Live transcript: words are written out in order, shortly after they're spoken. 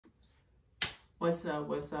What's up,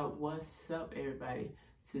 what's up, what's up, everybody?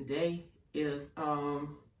 Today is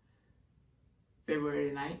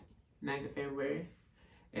February 9th of February,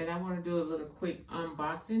 and I want to do a little quick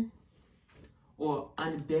unboxing or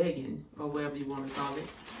unbagging or whatever you want to call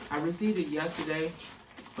it. I received it yesterday,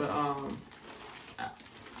 but I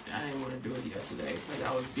didn't want to do it yesterday because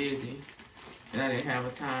I was busy and I didn't have a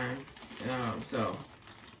time.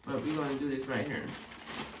 But we're going to do this right here.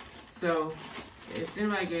 So it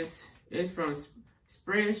seems like it's from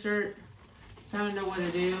Spreadshirt. Kind of know what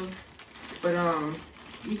it is, but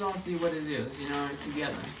we gonna see what it is, you know,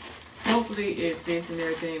 together. Hopefully it fits and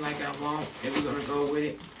everything like I want, and we're gonna go with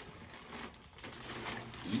it.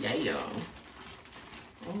 Yeah.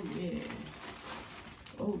 Oh yeah.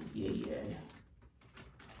 Oh yeah.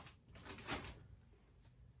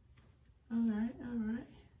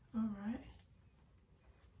 All right.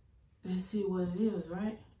 Let's see what it is,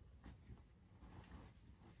 right?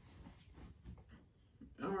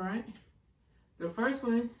 All right. The first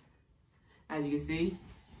one, as you can see,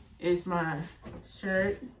 is my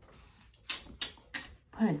shirt.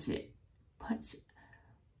 Punch it.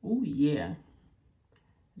 Oh yeah.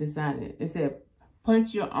 Design it. It said,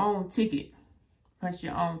 punch your own ticket. Punch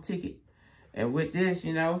your own ticket. And with this,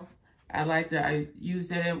 you know, I use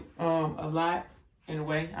that a lot in a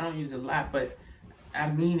way. I don't use it a lot, but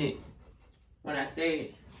I mean it when I say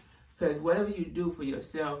it. Because whatever you do for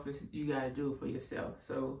yourself, you got to do it for yourself.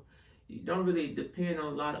 So you don't really depend on a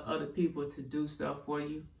lot of other people to do stuff for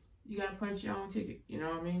you. You got to punch your own ticket, you know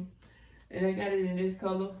what I mean? And I got it in this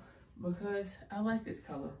color because I like this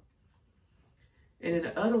color. And then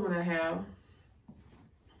the other one I have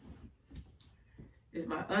is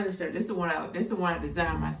my undershirt. This is the one I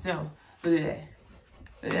designed myself. Look at that.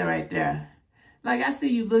 Look at that right there. Like, I see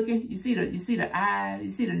you looking. You see the eyes. You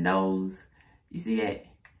see the nose. You see that?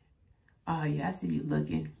 Oh yeah, I see you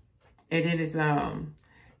looking. And then it's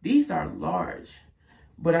these are large,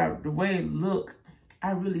 but the way it look,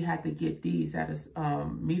 I really have to get these at a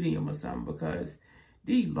medium or something, because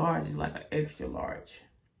these large is like an extra large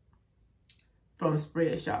from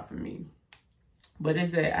Spreadshirt for me. But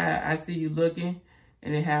it's I see you looking,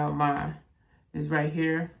 and it have this right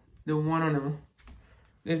here, the one on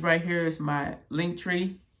this right here is my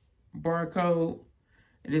Linktree barcode,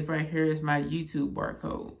 and this right here is my YouTube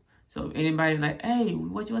barcode. So if anybody like, hey,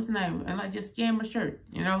 what's the name? And like, just scan my shirt,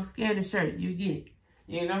 you know, scan the shirt, you get it,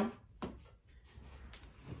 you know?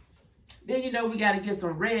 Then, you know, we got to get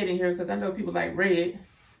some red in here because I know people like red.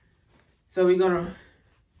 So we're going to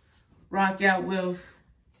rock out with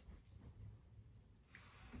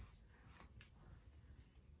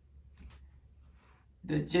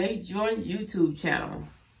the J Jordan YouTube channel.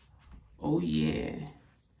 Oh, yeah.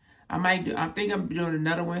 I think I'm doing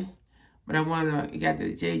another one. But I got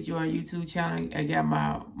the J Jordan YouTube channel. I got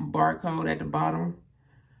my barcode at the bottom.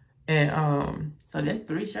 And so that's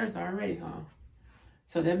 3 shirts already, huh?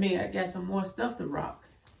 So that means I got some more stuff to rock.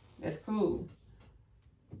 That's cool.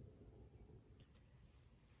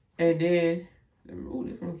 And then, ooh,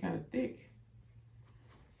 this one's kind of thick.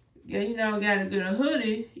 Yeah, you know, gotta get a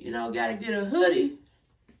hoodie.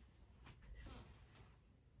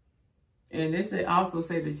 And this also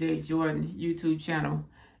say the J Jordan YouTube channel.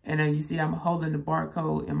 And you see I'm holding the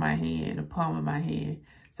barcode in my hand, the palm of my hand.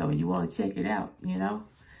 So you want to check it out, you know.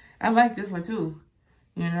 I like this one too,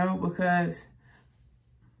 you know, because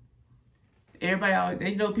everybody,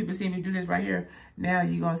 they know people see me do this right here. Now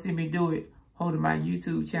you're going to see me do it holding my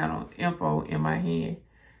YouTube channel info in my hand.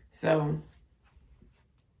 So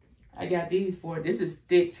I got these for it. This is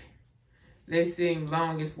thick. They seem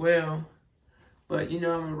long as well. But you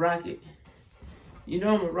know I'm going to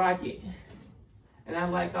rock it. And I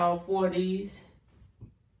like all 4 of these.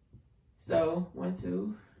 So, 1,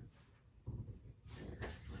 2.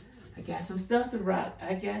 I got some stuff to rock.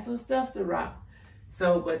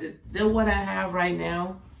 So, but they're what I have right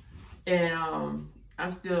now. And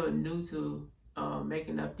I'm still new to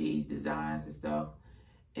making up these designs and stuff.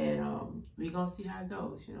 And we're going to see how it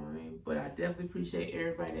goes, you know what I mean? But I definitely appreciate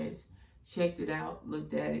everybody that's checked it out,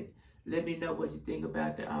 looked at it. Let me know what you think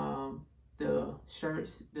about the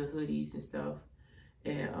shirts, the hoodies and stuff.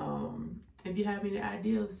 And if you have any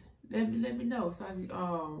ideas, let me know so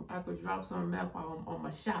I could drop some off on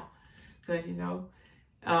my shop. Cause you know,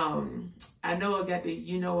 I know I got the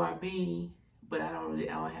I mean, but I don't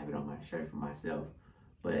have it on my shirt for myself.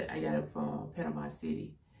 But I got it from Panama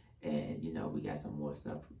City, and you know we got some more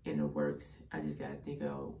stuff in the works. I just gotta think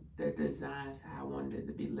of the designs how I wanted it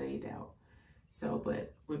to be laid out. So,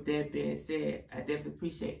 but with that being said, I definitely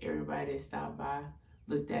appreciate everybody that stopped by,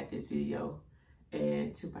 looked at this video.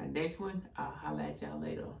 And to my next one, I'll holla at y'all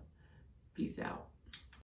later. Peace out.